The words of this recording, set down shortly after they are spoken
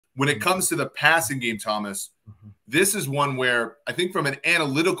When it comes to the passing game, Thomas, this is one where I think from an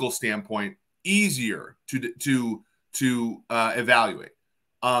analytical standpoint, easier to evaluate.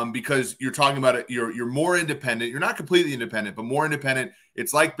 Because you're talking about it, you're more independent. You're not completely independent, but more independent.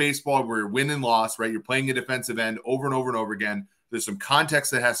 It's like baseball where you're win and loss, right? You're playing a defensive end over and over and over again. There's some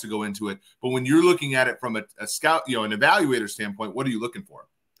context that has to go into it. But when you're looking at it from a scout, an evaluator standpoint, what are you looking for?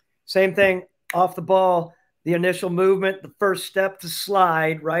 Same thing off the ball, the initial movement, the first step to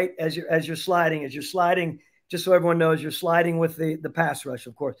slide, right? As you're sliding, just so everyone knows, you're sliding with the pass rush,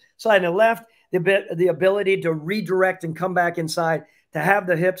 of course. Sliding to the left, the ability to redirect and come back inside, to have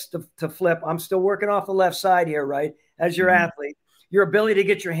the hips to flip. I'm still working off the left side here, right? As your athlete, your ability to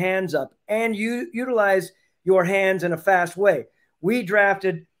get your hands up and you utilize your hands in a fast way. We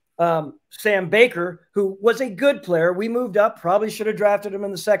drafted Sam Baker, who was a good player. We moved up, probably should have drafted him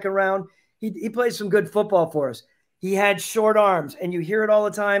in the second round. He played some good football for us. He had short arms, and you hear it all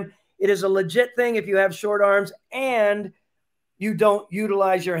the time. It is a legit thing if you have short arms and you don't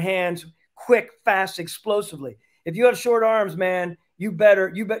utilize your hands quick, fast, explosively. If you have short arms, man, you bet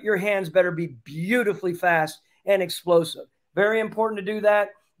your hands better be beautifully fast and explosive. Very important to do that.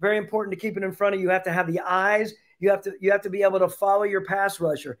 Very important to keep it in front of you. You have to have the eyes. You have to be able to follow your pass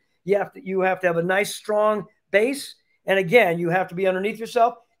rusher. You have to have a nice, strong base. And again, you have to be underneath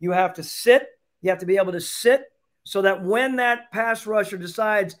yourself. You have to sit. You have to be able to sit so that when that pass rusher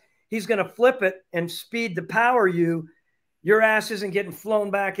decides he's going to flip it and speed to power you, your ass isn't getting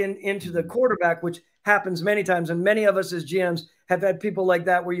flown back into the quarterback, which happens many times. And many of us as GMs have had people like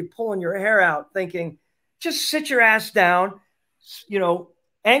that where you're pulling your hair out thinking, just sit your ass down,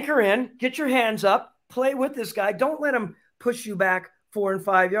 anchor in, get your hands up, play with this guy. Don't let him push you back 4 and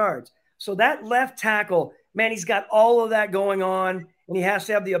 5 yards. So that left tackle, man, he's got all of that going on, and he has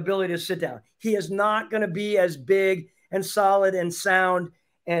to have the ability to sit down. He is not going to be as big and solid and sound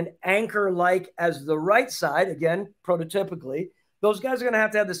and anchor-like as the right side. Again, prototypically, those guys are going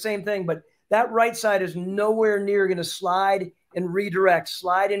to have the same thing, but that right side is nowhere near going to slide and redirect,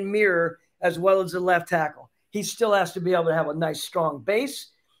 slide and mirror as well as the left tackle. He still has to be able to have a nice, strong base,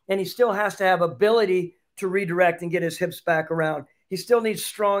 and he still has to have ability to redirect and get his hips back around. He still needs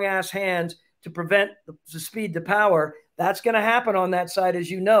strong-ass hands to prevent the speed to power. That's going to happen on that side,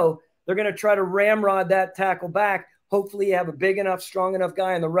 as you know. They're going to try to ramrod that tackle back. Hopefully you have a big enough, strong enough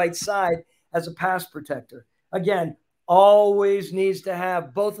guy on the right side as a pass protector. Again, always needs to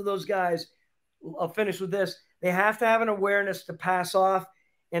have both of those guys. I'll finish with this. They have to have an awareness to pass off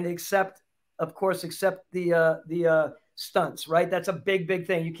and accept the stunts, right? That's a big, big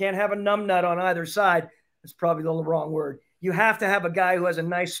thing. You can't have a numbnut on either side. That's probably the wrong word. You have to have a guy who has a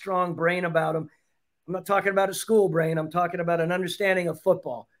nice, strong brain about him. I'm not talking about a school brain. I'm talking about an understanding of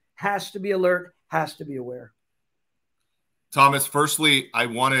football. Has to be alert, has to be aware. Thomas, firstly, I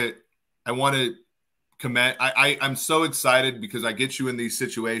want to commend. I'm so excited because I get you in these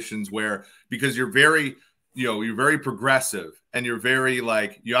situations where, because you're very, you're very progressive and you're very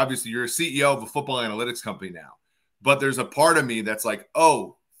you're a CEO of a football analytics company now, but there's a part of me that's like,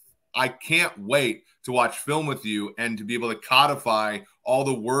 oh, I can't wait to watch film with you and to be able to codify all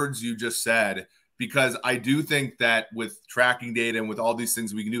the words you just said, because I do think that with tracking data and with all these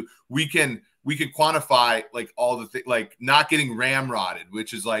things we can do, we can quantify all the things, like not getting ramrodded,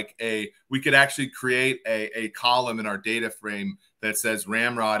 which is we could actually create a column in our data frame that says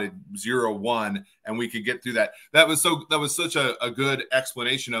ramrodded 0-1, and we could get through that. That was such a good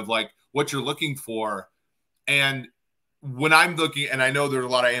explanation of what you're looking for. And when I'm looking, and I know there's a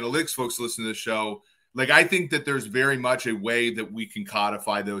lot of analytics folks listening to the show, I think that there's very much a way that we can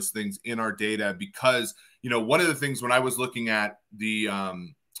codify those things in our data, because, one of the things when I was looking at the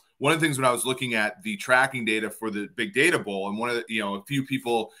tracking data for the Big Data Bowl, and a few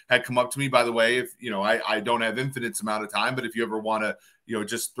people had come up to me, by the way, if, I don't have infinite amount of time, but if you ever want to,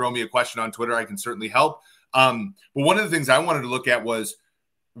 just throw me a question on Twitter, I can certainly help. But one of the things I wanted to look at was,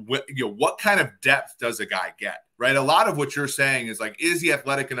 what kind of depth does a guy get, right? A lot of what you're saying is is he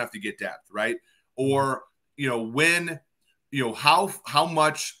athletic enough to get depth, right? Or, when, how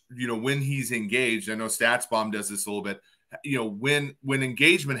much, when he's engaged. I know StatsBomb does this a little bit. When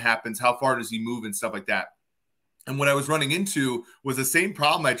engagement happens, how far does he move and stuff like that? And what I was running into was the same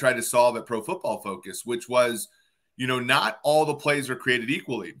problem I tried to solve at Pro Football Focus, which was, not all the plays are created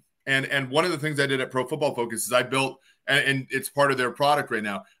equally. And one of the things I did at Pro Football Focus is I built, and it's part of their product right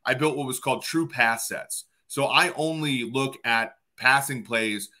now, I built what was called true pass sets. So I only look at passing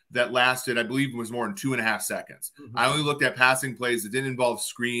plays that lasted, I believe it was more than 2.5 seconds. Mm-hmm. I only looked at passing plays that didn't involve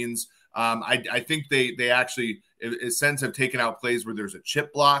screens. I think they actually, in a sense, have taken out plays where there's a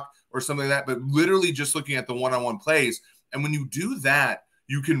chip block or something like that, but literally just looking at the one-on-one plays. And when you do that,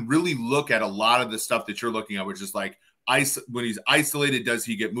 you can really look at a lot of the stuff that you're looking at, which is like when he's isolated, does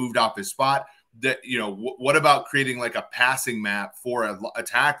he get moved off his spot? That, you know, what about creating like a passing map for a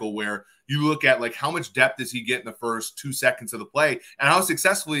tackle where you look at like how much depth does he get in the first 2 seconds of the play, and how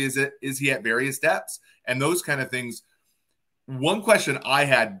successfully is he at various depths, and those kind of things. One question I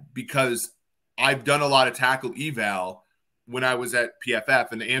had, because I've done a lot of tackle eval when I was at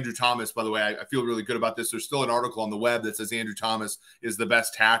PFF, and Andrew Thomas, by the way, I feel really good about this. There's still an article on the web that says Andrew Thomas is the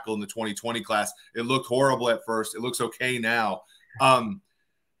best tackle in the 2020 class. It looked horrible at first. It looks okay now.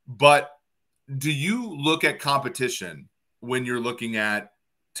 But do you look at competition when you're looking at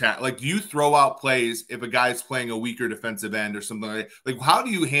like, do you throw out plays if a guy's playing a weaker defensive end or something like that? Like, how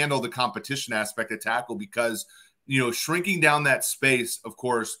do you handle the competition aspect of tackle? Because, you know, shrinking down that space, of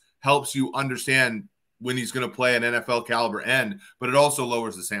course, helps you understand when he's going to play an NFL caliber end, but it also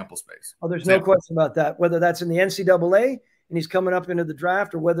lowers the sample space. Oh, there's no question about that. Whether that's in the NCAA and he's coming up into the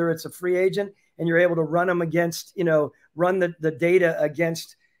draft, or whether it's a free agent and you're able to run him against, you know, run the data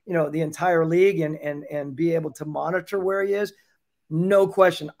against, you know, the entire league and be able to monitor where he is. No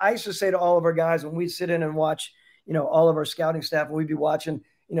question. I used to say to all of our guys when we sit in and watch, you know, all of our scouting staff, and we'd be watching,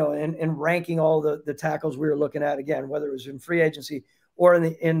 you know, and ranking all the tackles we were looking at, again, whether it was in free agency or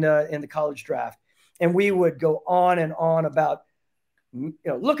in the college draft. And we would go on and on about, you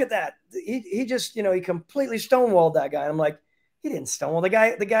know, look at that. He just, you know, he completely stonewalled that guy. I'm like, he didn't stonewall the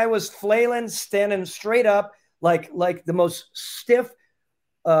guy. The guy was flailing, standing straight up, like the most stiff,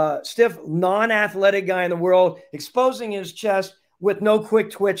 non-athletic guy in the world, exposing his chest with no quick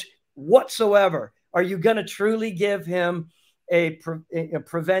twitch whatsoever. Are you going to truly give him a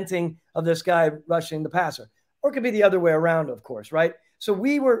preventing of this guy rushing the passer? Or it could be the other way around, of course, right? So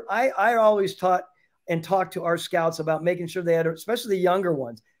I always taught and talked to our scouts about making sure they had, especially the younger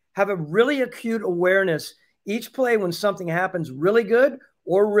ones, have a really acute awareness each play when something happens really good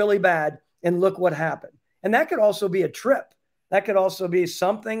or really bad, and look what happened. And that could also be a trip. That could also be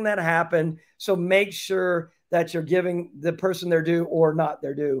something that happened. So make sure that you're giving the person their due or not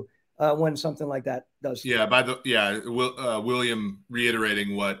their due when something like that does. Yeah. William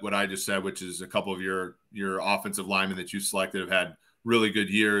reiterating what I just said, which is a couple of your offensive linemen that you selected have had really good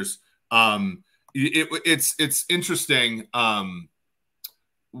years. It's interesting.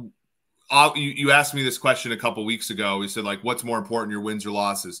 You asked me this question a couple weeks ago. We said, like, what's more important, your wins or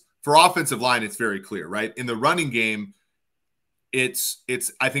losses? For offensive line, it's very clear, right? In the running game, it's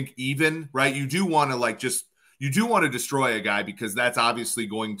I think even, right? You do want to destroy a guy, because that's obviously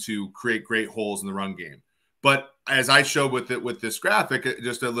going to create great holes in the run game. But as I showed with this graphic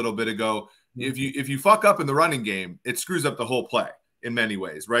just a little bit ago, if you fuck up in the running game, it screws up the whole play in many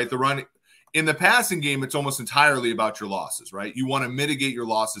ways, right? In the passing game, it's almost entirely about your losses, right? You want to mitigate your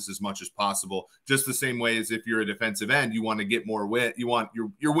losses as much as possible, just the same way as if you're a defensive end, you want to get more win. You want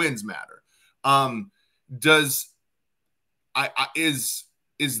your wins matter. Is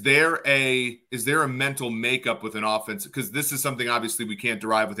there a mental makeup with an offense? Because this is something obviously we can't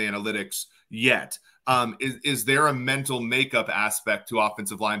derive with analytics yet. Is there a mental makeup aspect to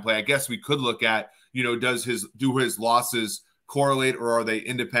offensive line play? I guess we could look at, you know, do his losses correlate, or are they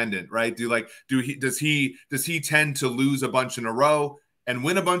independent, right? Does he tend to lose a bunch in a row and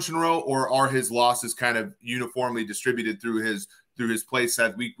win a bunch in a row, or are his losses kind of uniformly distributed through his play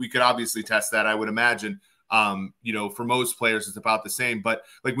set? We could obviously test that, I would imagine. You know, for most players, it's about the same. But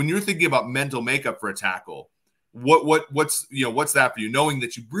like, when you're thinking about mental makeup for a tackle, what's that for you? Knowing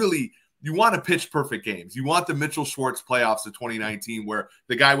that you want to pitch perfect games. You want the Mitchell Schwartz playoffs of 2019, where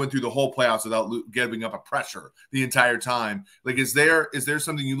the guy went through the whole playoffs without giving up a pressure the entire time. Like, is there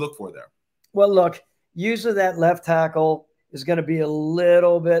something you look for there? Well, look, usually that left tackle is going to be a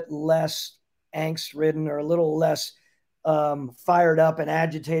little bit less angst-ridden, or a little less fired up and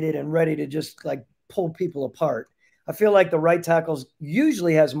agitated and ready to just like pull people apart. I feel like the right tackles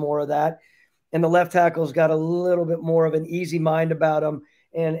usually has more of that, and the left tackle's got a little bit more of an easy mind about them,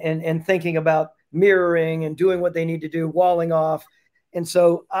 and thinking about mirroring and doing what they need to do, walling off. And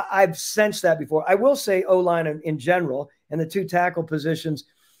so I've sensed that before. I will say O-line in general, and the two tackle positions,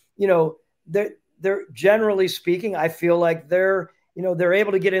 you know, they're generally speaking, I feel like they're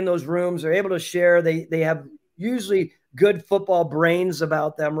able to get in those rooms. They're able to share. They have usually good football brains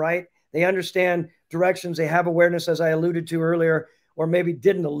about them, right? They understand directions. They have awareness, as I alluded to earlier, or maybe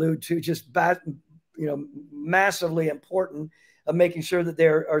didn't allude to, just massively important, of making sure that they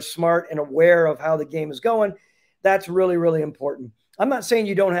are smart and aware of how the game is going. That's really, really important. I'm not saying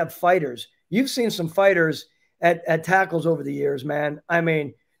you don't have fighters. You've seen some fighters at tackles over the years, man. I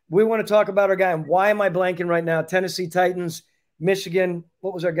mean, we want to talk about our guy, and why am I blanking right now? Tennessee Titans, Michigan.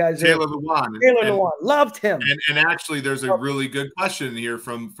 What was our guy's name? Taylor Lewan. Taylor Lewan. Loved him. And actually, there's a really good question here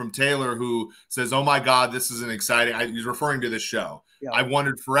from Taylor, who says, "Oh my God, this is an exciting." He's referring to this show. Yeah. I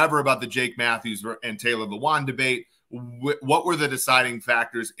wondered forever about the Jake Matthews and Taylor Lewan debate. What were the deciding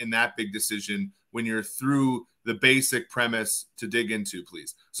factors in that big decision when you're through the basic premise to dig into,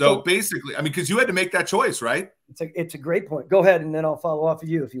 please? So basically, I mean, because you had to make that choice, right? It's a great point. Go ahead, and then I'll follow off of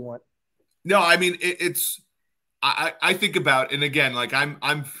you if you want. No, I mean, I think about, and again, like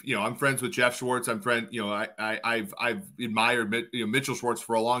I'm friends with Jeff Schwartz. I'm friend, I've admired Mitchell Schwartz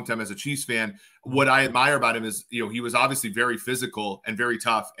for a long time as a Chiefs fan. What I admire about him is, he was obviously very physical and very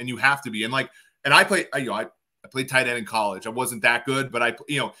tough, and you have to be. And I played tight end in college. I wasn't that good, but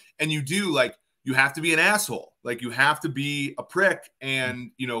and you have to be an asshole. Like, you have to be a prick,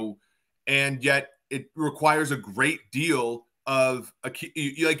 and yet it requires a great deal of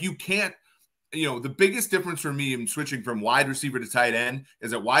you can't. The biggest difference for me in switching from wide receiver to tight end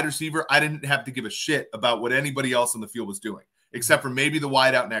is at wide receiver, I didn't have to give a shit about what anybody else on the field was doing, except for maybe the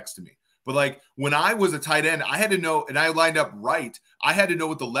wide out next to me. But like, when I was a tight end, I had to know, and I lined up right, I had to know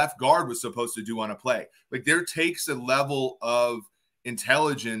what the left guard was supposed to do on a play. Like, there takes a level of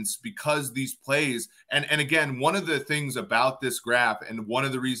intelligence, because these plays, and again, one of the things about this graph, and one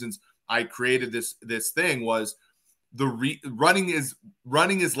of the reasons I created this thing, was running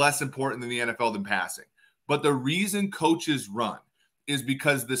is less important in the NFL than passing. But the reason coaches run is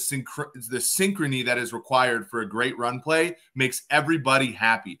because the synchrony that is required for a great run play makes everybody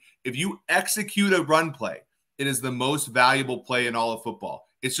happy. If you execute a run play, it is the most valuable play in all of football.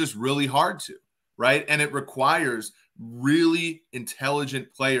 It's just really hard to, right? And it requires really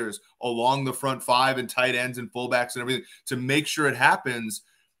intelligent players along the front five and tight ends and fullbacks and everything to make sure it happens.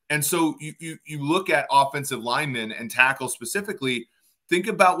 And so you look at offensive linemen and tackles specifically. Think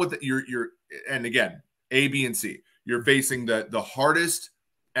about what you're and again, A, B, and C. You're facing the hardest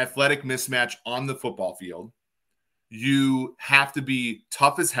athletic mismatch on the football field. You have to be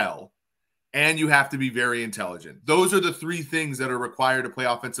tough as hell, and you have to be very intelligent. Those are the three things that are required to play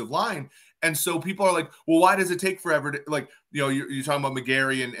offensive line. And so people are like, well, why does it take forever to, like, you're talking about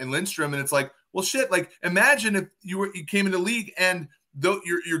McGarry and Lindstrom, and it's like, well, shit, like, imagine if you came in the league and though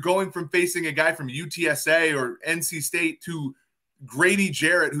you're going from facing a guy from UTSA or NC State to Grady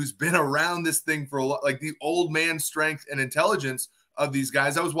Jarrett, who's been around this thing for a lot, like the old man strength and intelligence of these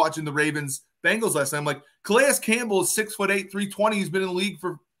guys. I was watching the Ravens Bengals last night. I'm like, Calais Campbell is 6'8", 320. He's been in the league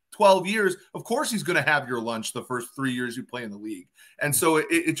for 12 years. Of course he's going to have your lunch the first 3 years you play in the league. And so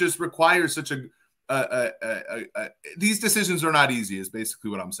it just requires such these decisions are not easy, is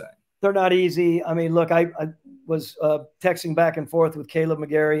basically what I'm saying. They're not easy. I mean, look, I was texting back and forth with Caleb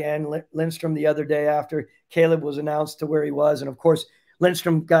McGarry and Lindstrom the other day after Caleb was announced to where he was. And, of course,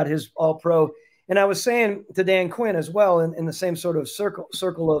 Lindstrom got his All-Pro. And I was saying to Dan Quinn as well, in the same sort of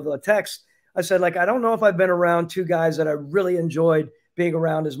circle of text, I said, like, I don't know if I've been around two guys that I really enjoyed being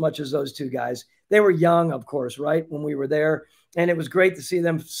around as much as those two guys. They were young, of course, right, when we were there. And it was great to see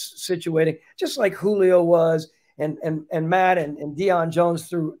them situating, just like Julio was, and Matt and Deion Jones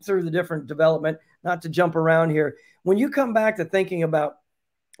through the different development, not to jump around here. When you come back to thinking about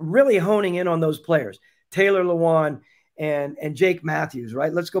really honing in on those players, Taylor Lewan and Jake Matthews,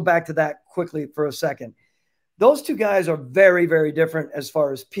 right? Let's go back to that quickly for a second. Those two guys are very, very different as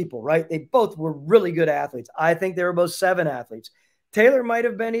far as people, right? They both were really good athletes. I think they were both 7 athletes. Taylor might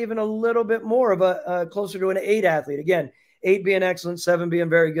have been even a little bit more of a closer to an 8 athlete. Again, 8 being excellent, 7 being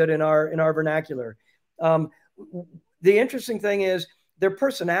very good in our vernacular. The interesting thing is their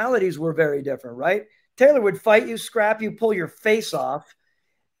personalities were very different, right? Taylor would fight you, scrap you, pull your face off.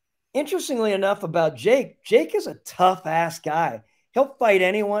 Interestingly enough about Jake is a tough-ass guy. He'll fight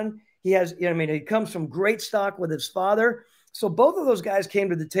anyone. He has, he comes from great stock with his father. So both of those guys came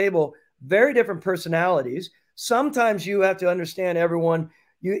to the table, very different personalities. Sometimes you have to understand everyone.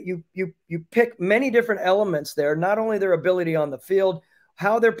 You pick many different elements there, not only their ability on the field,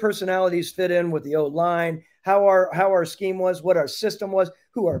 how their personalities fit in with the O-line, how our scheme was, what our system was,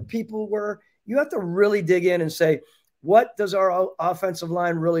 who our people were. You have to really dig in and say, what does our offensive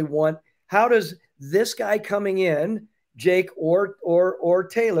line really want? How does this guy coming in, Jake or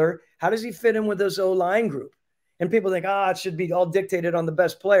Taylor, how does he fit in with this O-line group? And people think, it should be all dictated on the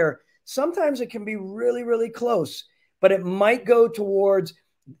best player. Sometimes it can be really, really close, but it might go towards,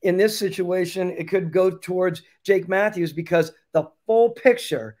 in this situation, it could go towards Jake Matthews, because the full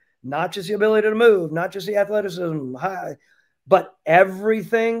picture, not just the ability to move, not just the athleticism, but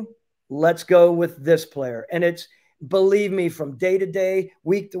everything, let's go with this player. And it's, believe me, from day to day,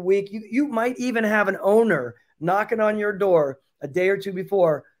 week to week, you might even have an owner knocking on your door a day or two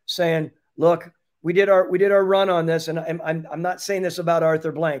before saying, look, we did our run on this, and I'm not saying this about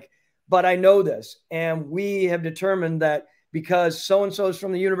Arthur Blank, but I know this, and we have determined that because so and so is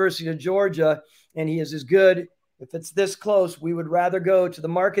from the University of Georgia and he is as good, if it's this close, we would rather go to the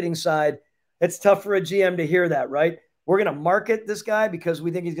marketing side. It's tough for a GM to hear that, right? We're going to market this guy because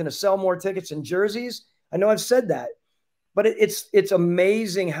we think he's going to sell more tickets and jerseys. I know I've said that, but it's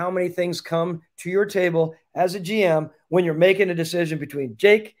amazing how many things come to your table as a GM when you're making a decision between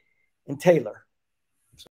Jake and Taylor.